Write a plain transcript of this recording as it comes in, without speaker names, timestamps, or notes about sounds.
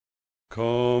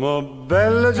Come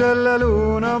bella c'è la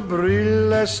luna,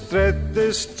 brilla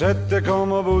strette, strette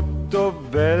come butto,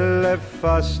 belle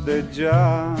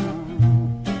fasteggia,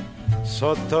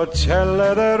 sotto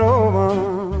cielo di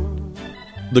Roma.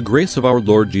 The grace of our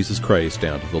Lord Jesus Christ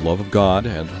and the love of God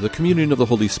and the communion of the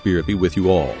Holy Spirit be with you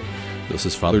all. This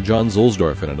is Father John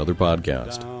Zolsdorf in another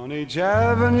podcast. Down each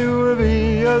avenue,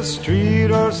 via street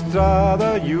or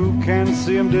strada, you can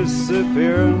see them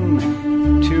disappearing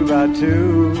two by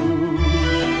two.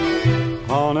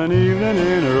 On an evening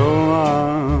in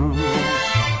Roma.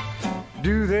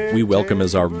 We welcome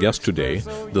as our guest today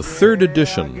the third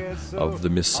edition of the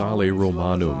Missale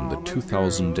Romanum, the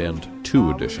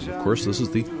 2002 edition. Of course, this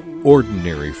is the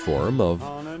ordinary form of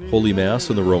Holy Mass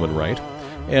in the Roman Rite,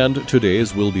 and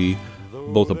today's will be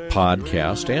both a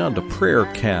podcast and a prayer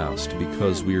cast,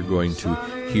 because we are going to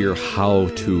hear how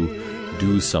to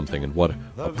do something and what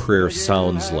a prayer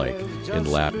sounds like in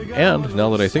Latin. And now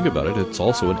that I think about it, it's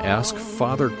also an Ask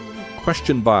Father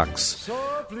question box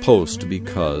post,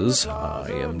 because I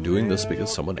am doing this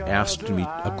because someone asked me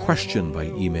a question by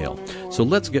email. So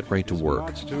let's get right to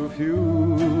work.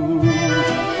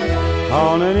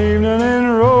 On an evening in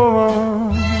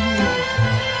Roma,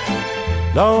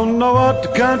 don't know what the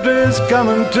country is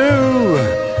coming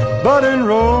to, but in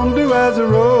Rome do as the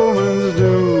Romans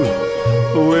do.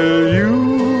 Will you,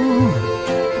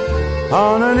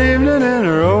 on an evening in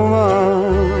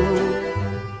Roma?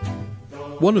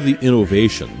 One of the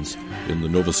innovations in the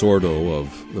Novus Ordo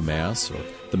of the Mass, or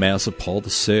the Mass of Paul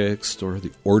VI, or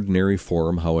the ordinary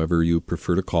form, however you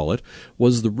prefer to call it,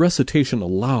 was the recitation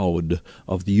aloud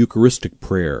of the Eucharistic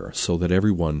prayer so that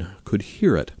everyone could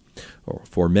hear it.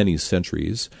 For many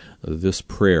centuries, this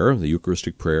prayer, the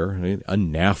Eucharistic prayer,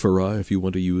 anaphora, if you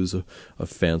want to use a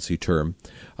fancy term,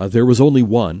 there was only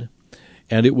one,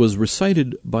 and it was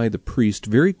recited by the priest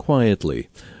very quietly.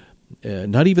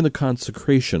 Not even the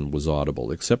consecration was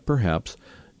audible, except perhaps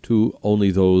to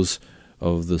only those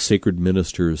of the sacred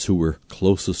ministers who were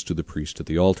closest to the priest at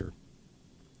the altar.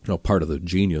 Now, part of the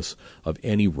genius of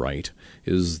any rite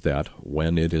is that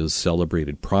when it is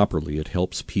celebrated properly, it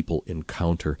helps people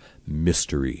encounter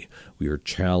mystery. We are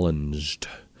challenged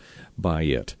by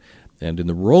it. And in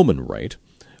the Roman rite,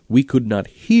 we could not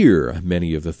hear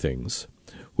many of the things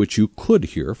which you could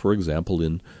hear, for example,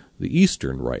 in the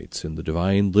Eastern rites, in the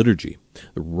Divine Liturgy.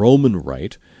 The Roman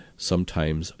rite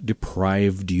sometimes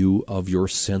deprived you of your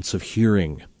sense of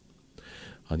hearing.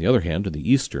 On the other hand, in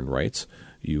the Eastern rites,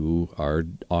 you are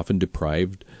often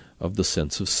deprived of the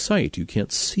sense of sight. You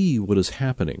can't see what is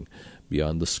happening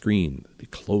beyond the screen. They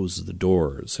close the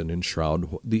doors and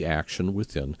enshroud the action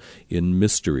within in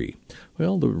mystery.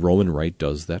 Well, the Roman Rite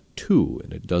does that too,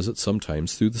 and it does it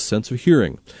sometimes through the sense of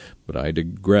hearing. But I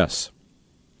digress.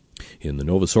 In the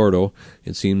Novus Ordo,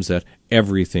 it seems that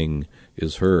everything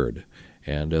is heard,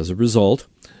 and as a result,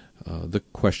 the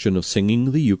question of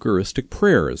singing the Eucharistic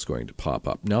prayer is going to pop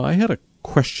up. Now, I had a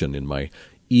question in my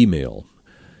email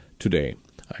today.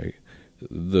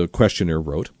 The questioner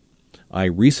wrote, I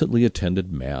recently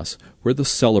attended Mass where the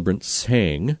celebrant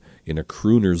sang, in a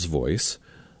crooner's voice,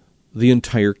 the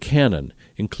entire canon,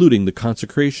 including the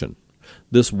consecration.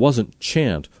 This wasn't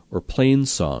chant or plain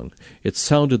song. It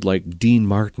sounded like Dean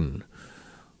Martin.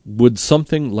 Would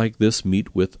something like this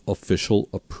meet with official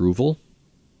approval?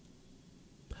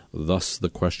 Thus the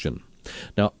question.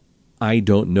 Now, I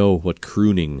don't know what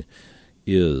crooning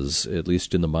is, at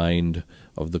least in the mind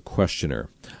of the questioner.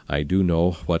 I do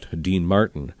know what Dean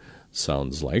Martin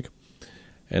sounds like,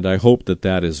 and I hope that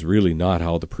that is really not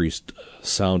how the priest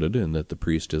sounded, and that the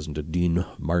priest isn't a Dean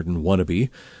Martin wannabe.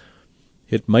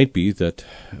 It might be that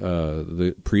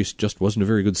the priest just wasn't a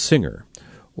very good singer,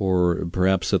 or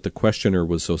perhaps that the questioner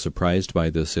was so surprised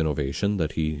by this innovation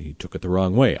that he took it the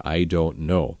wrong way. I don't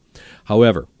know.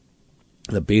 However,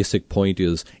 the basic point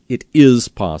is it is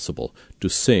possible to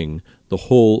sing the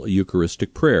whole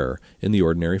Eucharistic prayer in the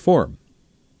ordinary form.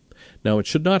 Now, it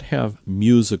should not have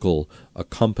musical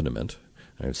accompaniment.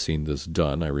 I've seen this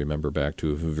done. I remember back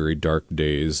to very dark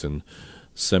days in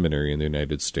seminary in the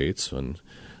United States when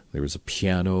there was a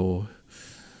piano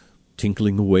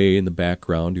tinkling away in the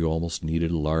background. You almost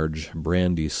needed a large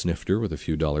brandy snifter with a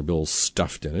few dollar bills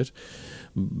stuffed in it.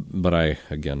 But I,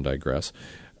 again, digress.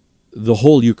 The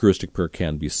whole Eucharistic prayer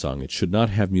can be sung. It should not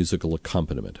have musical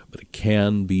accompaniment, but it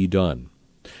can be done.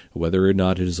 Whether or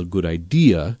not it is a good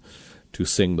idea to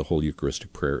sing the whole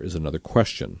Eucharistic prayer is another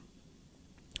question.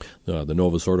 The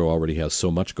Novus Ordo already has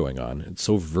so much going on. It's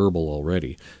so verbal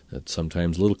already that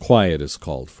sometimes a little quiet is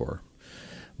called for.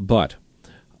 But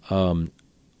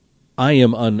I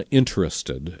am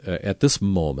uninterested at this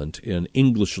moment in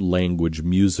English language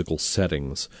musical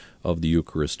settings of the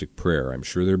Eucharistic prayer. I'm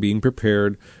sure they're being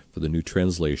prepared for the new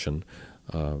translation.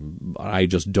 I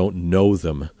just don't know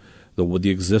them, the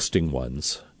existing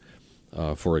ones,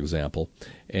 for example,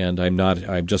 and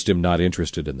I just am not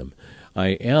interested in them. I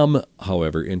am,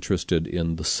 however, interested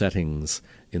in the settings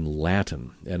in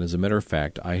Latin, and as a matter of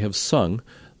fact, I have sung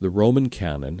the Roman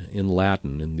canon in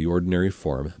Latin in the ordinary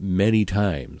form many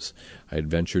times. I had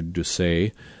ventured to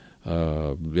say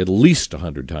at least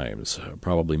 100 times,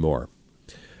 probably more.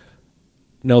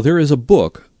 Now, there is a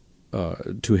book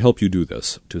to help you do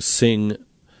this, to sing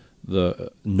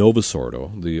the Novus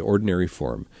Ordo, the ordinary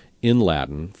form, in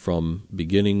Latin from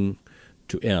beginning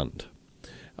to end.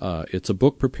 It's a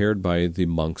book prepared by the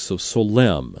monks of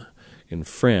Solesmes in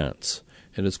France,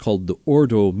 and it's called the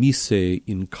Ordo Missae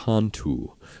in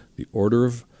Cantu, the Order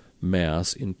of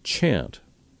Mass in Chant.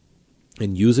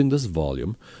 And using this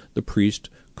volume, the priest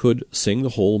could sing the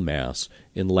whole Mass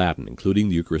in Latin, including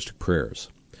the Eucharistic prayers.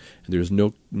 And there's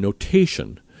no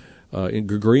notation, in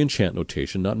Gregorian chant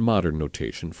notation, not modern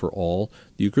notation, for all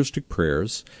the Eucharistic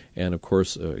prayers. And, of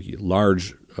course, a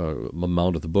large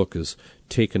amount of the book is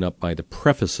taken up by the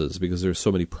prefaces, because there's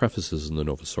so many prefaces in the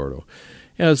Novus Ordo,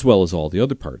 as well as all the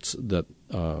other parts that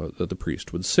the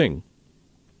priest would sing.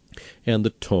 And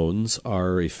the tones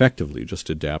are effectively just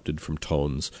adapted from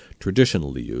tones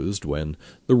traditionally used when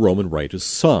the Roman Rite is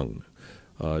sung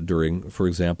during, for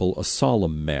example, a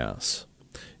solemn Mass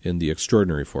in the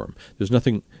extraordinary form. There's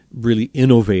nothing really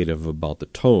innovative about the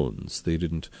tones. They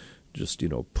didn't just,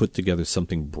 put together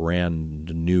something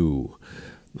brand new.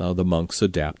 The monks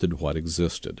adapted what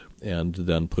existed and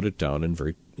then put it down in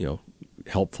very,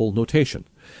 helpful notation.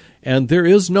 And there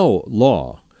is no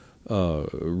law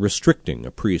restricting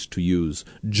a priest to use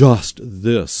just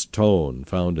this tone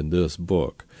found in this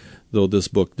book, though this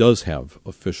book does have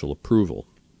official approval.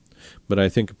 But I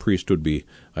think a priest would be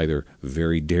either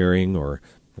very daring or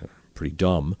pretty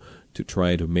dumb to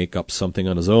try to make up something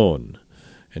on his own,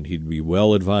 and he'd be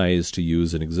well advised to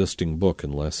use an existing book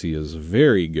unless he is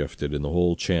very gifted in the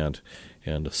whole chant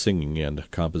and singing and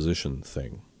composition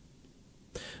thing.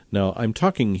 Now, I'm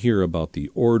talking here about the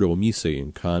Ordo Missae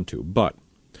in Cantu, but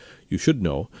you should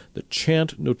know that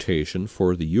chant notation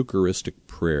for the Eucharistic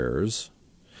prayers,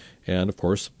 and of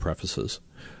course prefaces,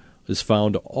 is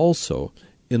found also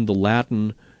in the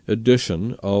Latin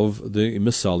edition of the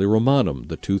Missale Romanum,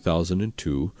 the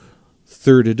 2002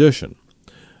 third edition.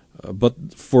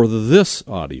 But for this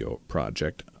audio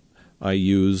project, I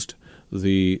used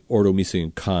the Ordo Missae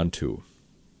in Cantu,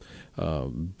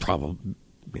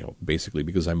 basically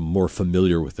because I'm more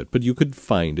familiar with it. But you could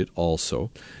find it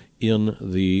also in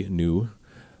the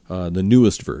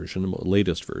newest version,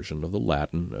 latest version of the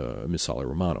Latin Missale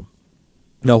Romanum.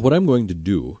 Now, what I'm going to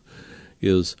do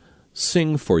is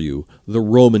sing for you the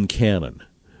Roman canon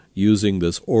using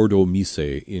this Ordo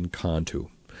Missae in Cantu.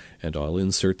 And I'll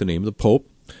insert the name of the Pope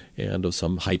and of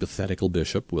some hypothetical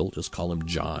bishop. We'll just call him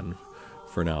John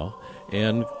for now,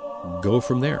 and go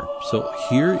from there. So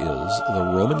here is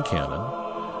the Roman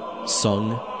canon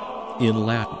sung in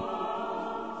Latin.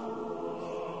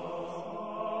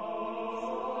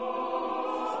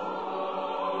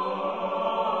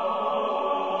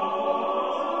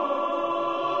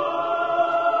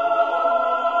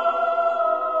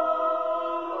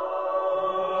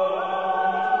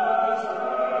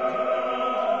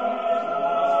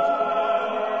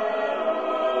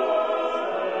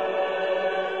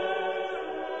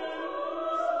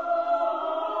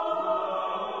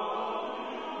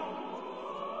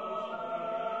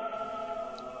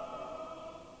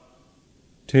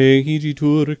 Te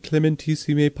igitur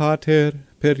clementissime Pater,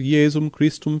 per Iesum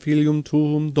Christum Filium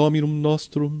Tuum Dominum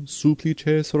Nostrum,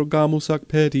 supplices rogamus ac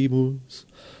pedimus,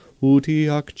 uti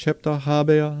accepta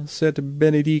habeas et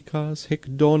benedicas hec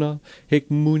dona, hec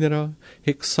munera,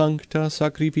 hec sancta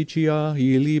sacrificia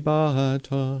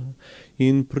illibata,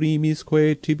 in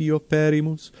primisque tibi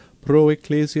oferimus, pro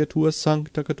ecclesia tua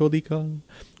sancta catholica,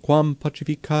 quam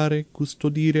pacificare,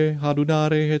 custodire,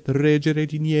 adunare et regere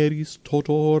dinieris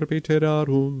toto orbe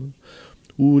terrarum,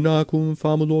 una cum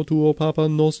famulo tuo Papa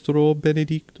nostro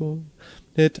Benedicto,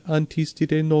 et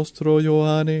antistite nostro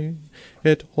Ioanne,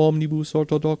 et omnibus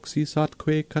orthodoxis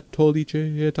atque catholice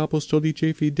et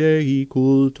apostolice fidei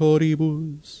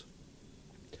cultoribus.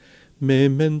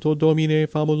 Memento Domine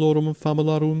famulorum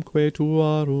famularumque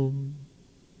tuarum.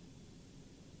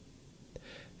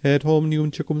 Et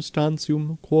omnium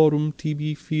circumstantium, quorum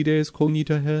tibi fides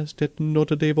cognita est et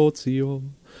nota devotio,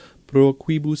 pro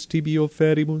quibus tibi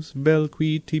oferimus, vel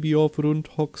qui tibi offerunt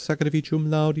hoc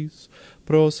sacrificium laudis,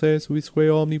 pro se suisque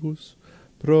omnibus,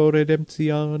 pro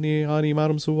redemptione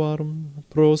animarum suarum,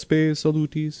 pro spe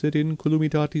salutis et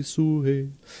incolumitatis suae,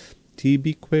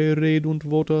 tibique redunt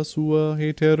vota sua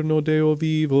aeterno Deo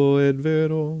vivo et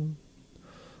vero.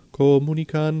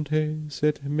 Communicantes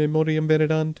et memoriam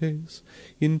venerantes,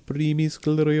 in primis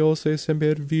gloriose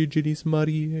semper Virginis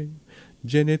Mariae,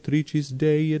 genetricis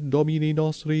Dei et Domini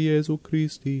nostri Iesu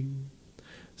Christi,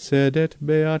 sed et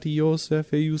beati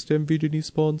Iosef eiustem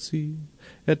Virginis Ponsi,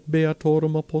 et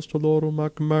beatorum apostolorum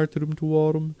ac martyrum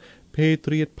tuorum,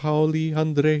 Petri et Pauli,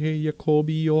 Andreae,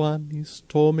 Jacobi, Ioannis,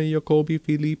 Tome, Jacobi,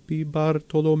 Philippi,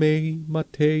 Bartolomei,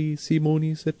 Mattei,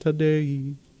 Simonis et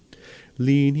Taddei,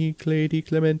 Lini, Cledi,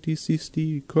 Clementi,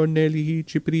 Sisti, Cornelii,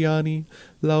 Cipriani,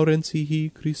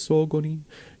 Laurentii, Chrysogoni,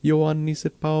 Ioannis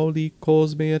et Pauli,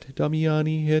 Cosme et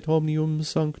Damiani, et omnium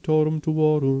sanctorum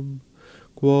tuorum,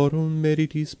 quorum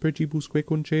meritis percibusque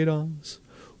concedas,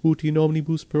 ut in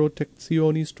omnibus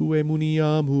protectionis tuae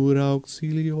muniamur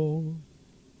auxilio.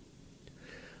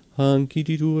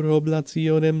 Anciditur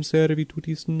oblationem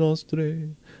servitutis nostre,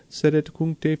 sed et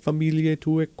cuncte familiae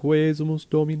tuae quesumus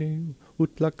Domine,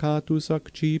 ut placatus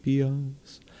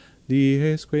accipias,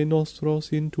 diesque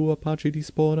nostros in tua pace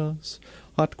disponas,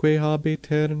 atque ab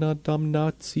aeterna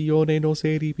damnatione nos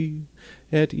eripi,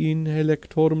 et in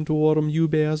electorum tuorum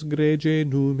iubeas grege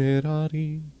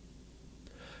numerari.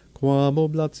 Quam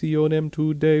oblationem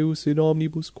tu Deus in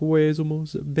omnibus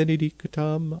quesumus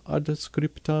benedictam,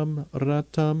 adscriptam,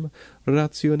 ratam,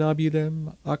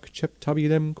 rationabilem,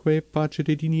 acceptabilemque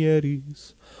pacete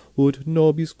dinieris, ut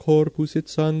nobis corpus et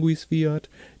sanguis fiat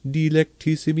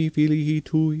dilectissimi filii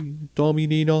tui,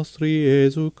 Domini nostri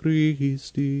Iesu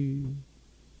Christi.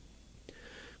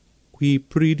 Qui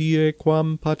pridie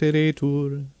quam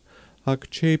pateretur,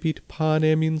 accepit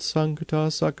panem in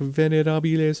sanctas ac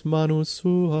venerabiles manus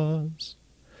suas,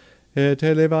 et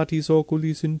elevatis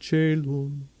oculis in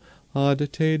celum, ad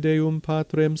te Deum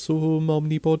Patrem suum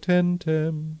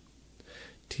omnipotentem,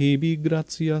 tibi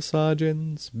gratias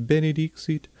agens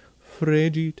benedixit,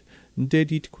 fregit,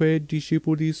 deditque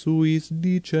discipulis suis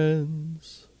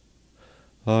dicens,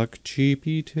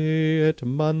 accipite et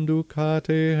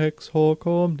manducate ex hoc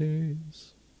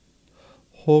omnes,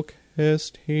 hoc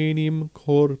est enim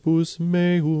corpus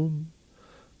meum,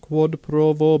 quod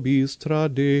pro vobis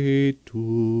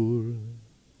tradetur.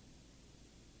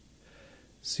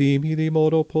 Simili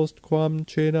modo postquam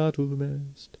cenatum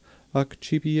est,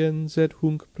 accipiens et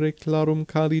hunc preclarum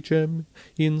calicem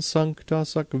in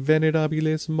sanctas ac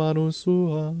venerabiles manus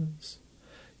suas,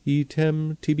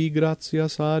 item tibi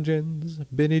gratias agens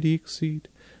benedixit,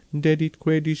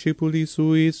 deditque discipulis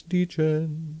suis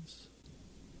dicens,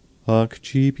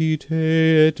 accipite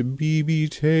et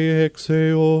bibite ex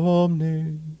eo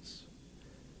omnes,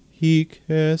 hic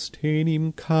est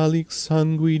enim calix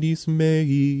sanguinis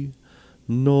mei,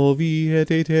 novi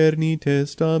et aeterni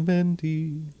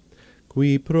testamenti,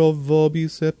 qui pro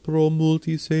vobis et pro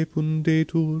multis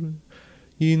epundetur,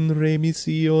 in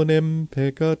remissionem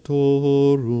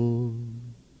peccatorum.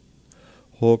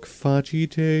 Hoc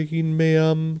facite in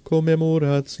meam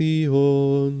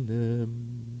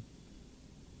commemorationem.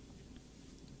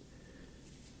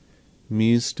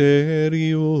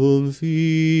 Mysterium Fidei.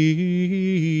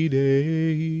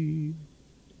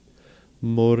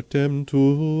 Mortem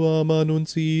tuam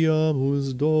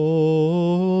annunciamus,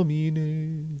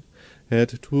 Domine,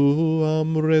 et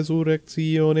tuam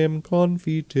resurrectionem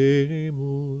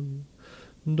confitemur,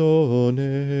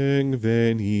 donec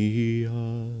venias.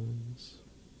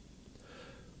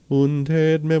 Ut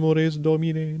et memores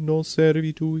Domine nos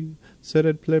servi tui, sed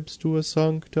et plebs tua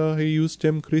sancta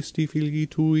eiustem Christi filii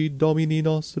tui Domini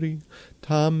nostri,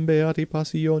 tam beati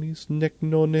passionis, nec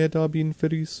non et ab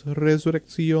inferis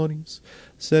resurrectionis,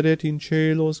 sed et in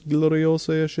celos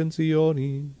gloriosae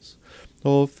ascensionis,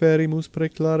 offerimus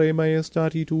preclare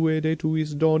maestati tuae de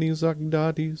tuis donis ac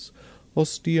datis,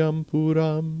 ostiam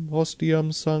puram,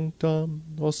 ostiam sanctam,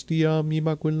 ostiam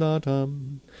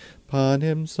immaculatam,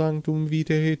 panem sanctum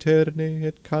vitae aeterne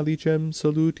et calicem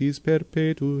salutis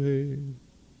perpetue.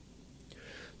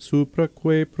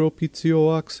 Supraque propitio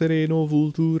ac sereno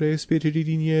vulture spiriti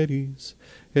dinieris,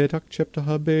 et accepta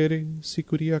habere,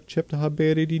 sicuri accepta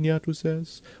habere dignatus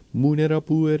es, munera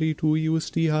pueri tui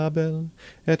justi Abel,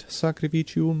 et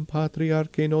sacrificium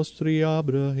patriarche nostri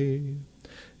Abrahe,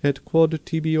 et quod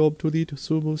tibi obtulit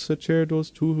sumus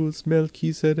sacerdos tuus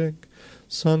Melchisedec,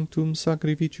 sanctum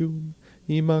sacrificium,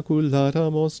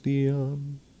 immaculatam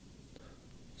ostiam.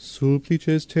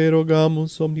 Supplices te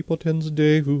rogamus omnipotens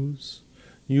Deus,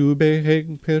 iube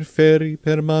hec perferi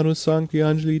per manus sancti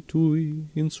angeli tui,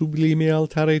 in sublime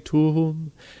altare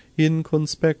tuum, in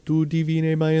conspectu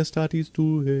divinae maestatis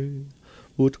tuae,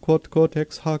 ut quod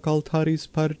ex hac altaris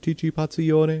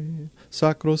participatione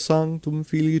sacro sanctum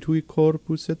Filii Tui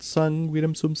corpus et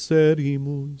sanguinem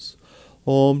subserimus,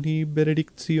 omni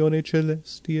benedictione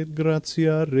celesti et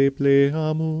gratia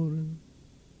repleamur.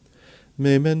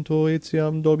 Memento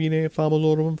etiam Domine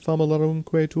famularum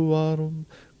tuarum,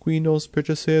 qui nos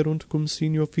perceserunt cum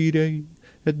signo fidei,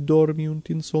 et dormiunt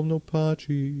in somno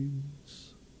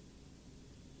pacis.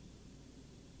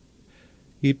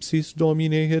 Ipsis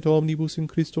Domine et omnibus in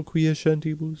Christo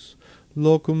quiescentibus,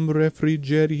 locum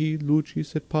refrigerii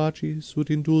lucis et pacis ut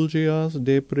indulgeas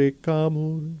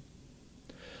deprecamur.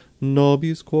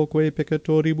 Nobis quoque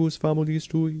peccatoribus famulis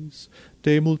Tuis,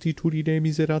 de multitudine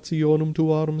miserationum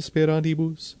Tuarum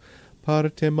sperantibus,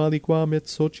 partem aliquam et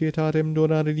societatem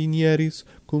donare linieris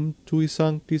cum Tui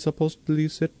sanctis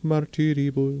apostolis et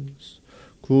martyribus,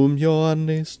 cum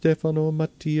Ioanne, Stefano,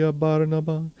 Mattia,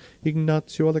 Barnaba,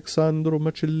 Ignatio, Alexandro,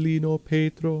 Marcellino,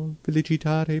 Petro,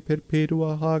 Felicitate,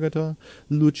 Perpetua, Agata,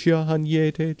 Lucia,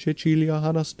 Haniete, Cecilia,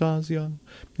 Anastasia,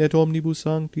 et omnibus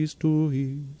sanctis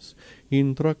Tuis,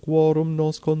 intra quorum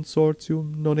nos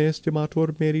consortium non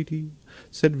estimator meriti,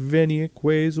 sed venie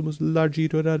quesumus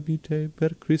largitor admite per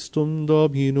Christum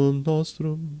Dominum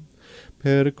nostrum,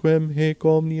 per quem hec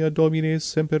omnia Domine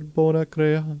semper bona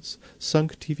creas,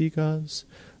 sanctificas,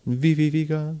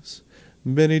 vivificas,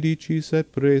 benedicis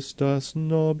et prestas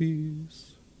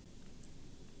nobis.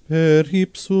 Per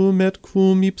ipsum et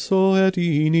cum ipso et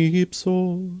in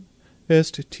ipso,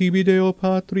 est tibi Deo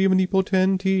Patri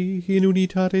omnipotenti in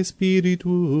unitate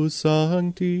Spiritus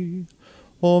Sancti,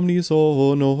 omnis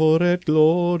honor et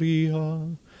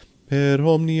gloria, per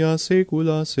omnia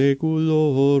saecula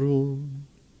saeculorum.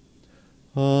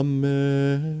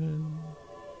 Amen.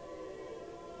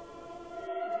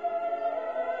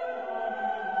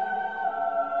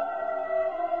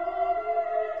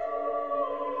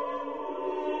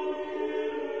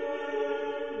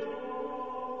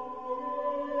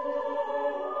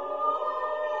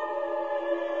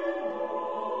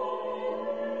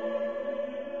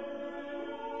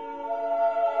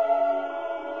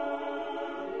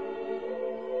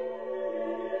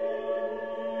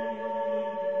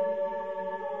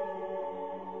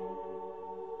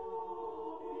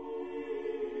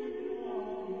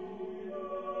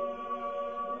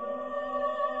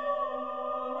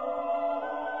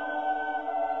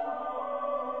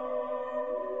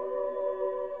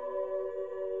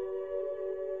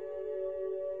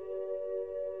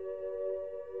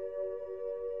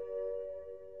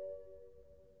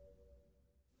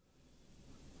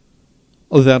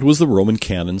 That was the Roman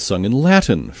canon sung in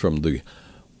Latin from the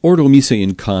Ordo Missae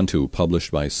in Cantu, published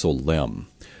by Solem.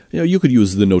 You could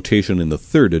use the notation in the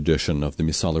third edition of the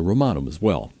Missale Romanum as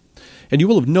well. And you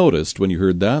will have noticed when you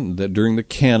heard that during the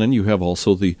canon you have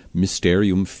also the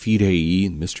Mysterium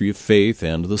Fidei, mystery of faith,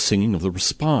 and the singing of the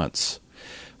response.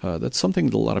 That's something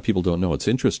that a lot of people don't know. It's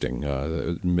interesting.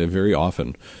 Very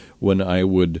often when I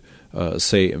would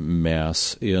say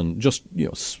Mass in just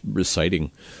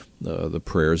reciting the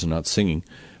prayers and not singing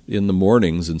in the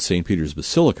mornings in St. Peter's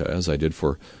Basilica, as I did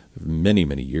for many,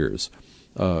 many years,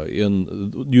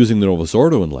 in using the Novus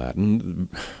Ordo in Latin,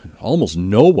 almost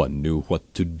no one knew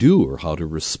what to do or how to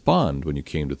respond when you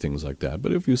came to things like that.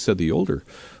 But if you said the older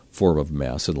form of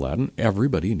Mass in Latin,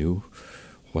 everybody knew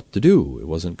what to do. It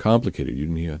wasn't complicated. You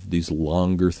didn't have these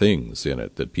longer things in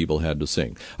it that people had to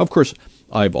sing. Of course,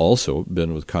 I've also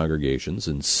been with congregations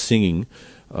and singing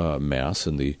Mass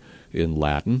in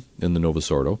Latin in the Novus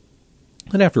Ordo.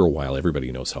 And after a while, everybody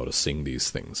knows how to sing these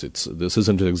things. This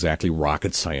isn't exactly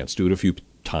rocket science. Do it a few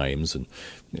times, and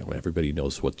everybody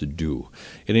knows what to do.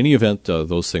 In any event,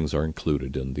 those things are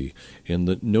included in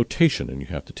the notation, and you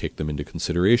have to take them into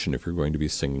consideration if you're going to be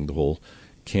singing the whole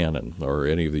canon or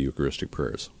any of the Eucharistic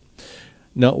prayers.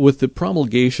 Now, with the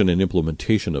promulgation and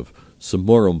implementation of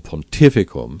Summorum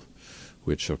Pontificum,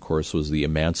 which, of course, was the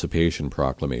Emancipation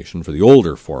Proclamation for the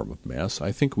older form of Mass,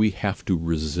 I think we have to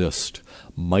resist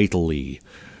mightily,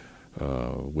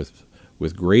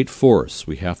 with great force.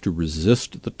 We have to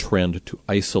resist the trend to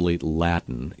isolate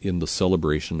Latin in the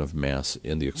celebration of Mass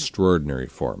in the extraordinary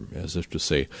form, as if to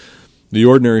say, the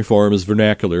ordinary form is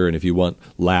vernacular, and if you want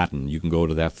Latin, you can go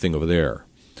to that thing over there.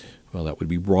 Well, that would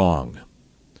be wrong.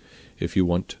 If you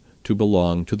want to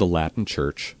belong to the Latin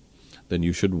Church, then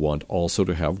you should want also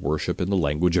to have worship in the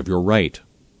language of your rite.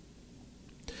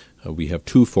 We have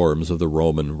two forms of the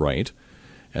Roman rite,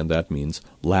 and that means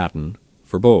Latin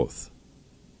for both.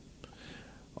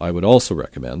 I would also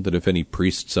recommend that if any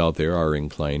priests out there are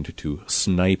inclined to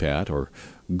snipe at or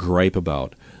gripe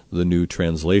about the new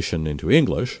translation into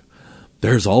English,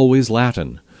 there's always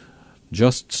Latin.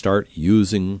 Just start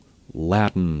using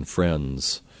Latin,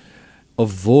 friends.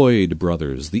 avoid,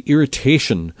 brothers, the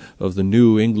irritation of the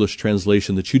New English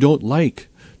translation that you don't like.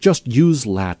 Just use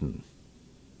Latin.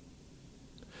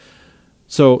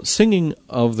 So singing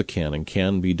of the canon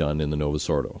can be done in the Novus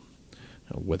Ordo.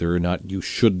 Now, whether or not you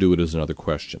should do it is another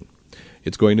question.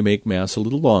 It's going to make Mass a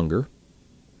little longer,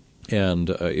 and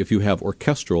if you have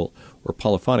orchestral or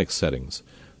polyphonic settings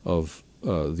of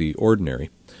the ordinary,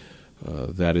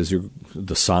 that is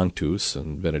the Sanctus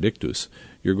and Benedictus,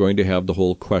 you're going to have the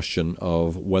whole question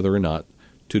of whether or not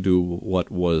to do what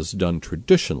was done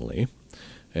traditionally,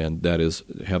 and that is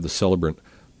have the celebrant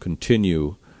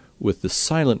continue with the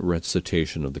silent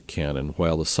recitation of the canon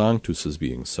while the Sanctus is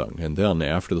being sung, and then,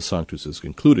 after the Sanctus is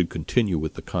concluded, continue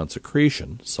with the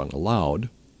consecration, sung aloud,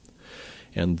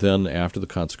 and then after the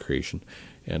consecration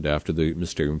and after the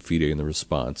Mysterium Fidei and the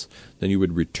response, then you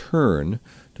would return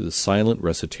to the silent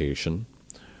recitation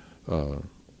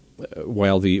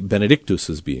while the Benedictus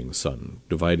is being sung,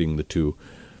 dividing the two,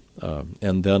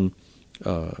 and then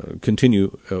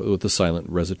continue with the silent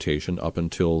recitation up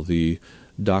until the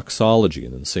doxology,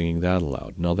 and then singing that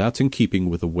aloud. Now that's in keeping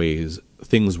with the ways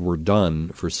things were done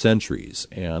for centuries,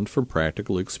 and from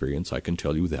practical experience I can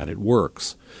tell you that it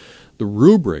works. The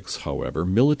rubrics, however,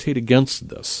 militate against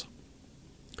this,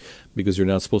 because you're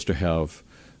not supposed to have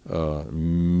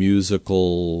music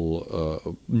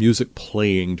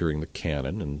playing during the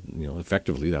canon, and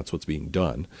effectively that's what's being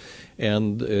done.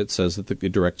 And it says that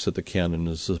it directs that the canon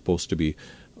is supposed to be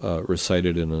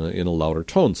recited in a louder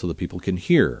tone so that people can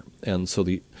hear. And so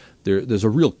there's a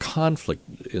real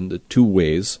conflict in the two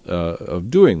ways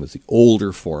of doing this, the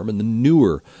older form and the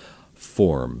newer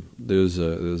form. There's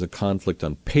a conflict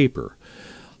on paper.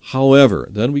 However,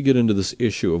 then we get into this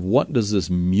issue of what does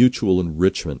this mutual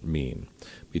enrichment mean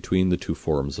between the two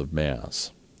forms of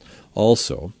Mass.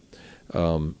 Also,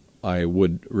 I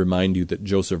would remind you that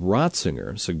Joseph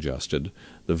Ratzinger suggested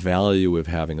the value of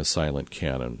having a silent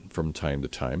canon from time to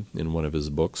time in one of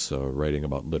his books writing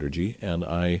about liturgy, and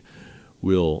I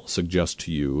will suggest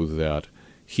to you that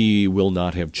he will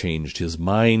not have changed his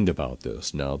mind about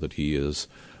this now that he is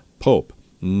Pope.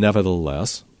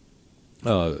 Nevertheless,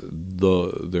 there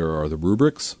are the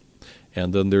rubrics,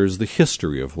 and then there's the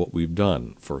history of what we've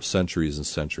done for centuries and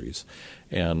centuries,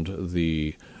 and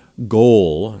the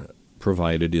goal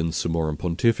provided in Summorum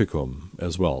Pontificum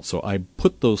as well. So I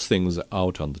put those things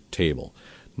out on the table.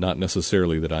 Not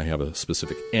necessarily that I have a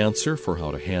specific answer for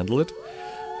how to handle it,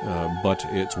 but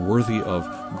it's worthy of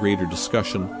greater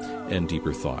discussion and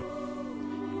deeper thought.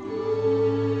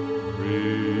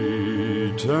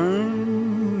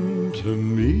 Return to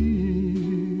me,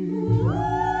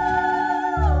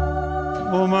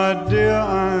 oh my dear,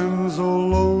 I'm so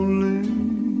lonely.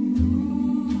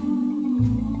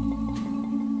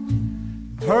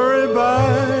 Hurry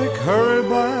back,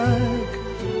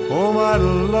 oh my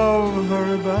love,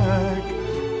 hurry back,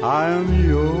 I am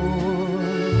yours.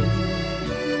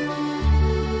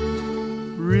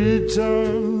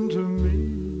 Return to me.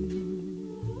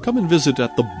 Come and visit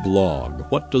at the blog.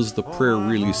 What does the prayer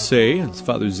really say? It's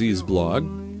Father Z's blog.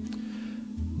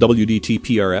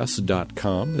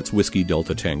 WDTPRS.com. That's Whiskey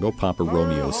Delta Tango, Papa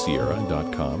Romeo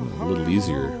Sierra.com. A little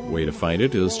easier way to find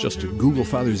it is just to Google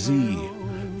Father Z.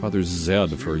 Father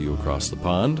Zed for you across the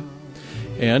pond.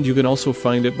 And you can also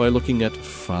find it by looking at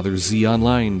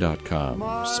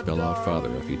FatherZOnline.com. Spell out Father,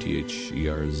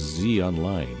 F-E-T-H-E-R-Z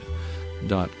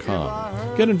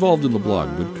Online.com. Get involved in the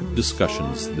blog, good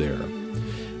discussions there.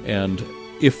 And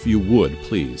if you would,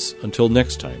 please, until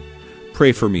next time,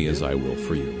 pray for me as I will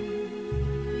for you.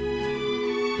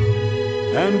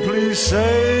 And please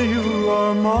say you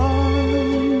are mine.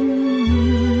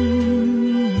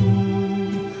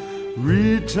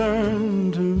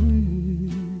 Return to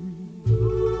me.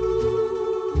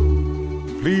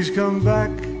 Please come back,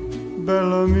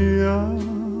 Bella Mia.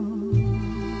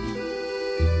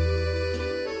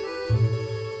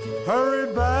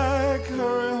 Hurry back,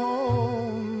 hurry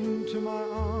home to my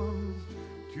arms,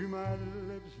 to my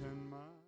lips and my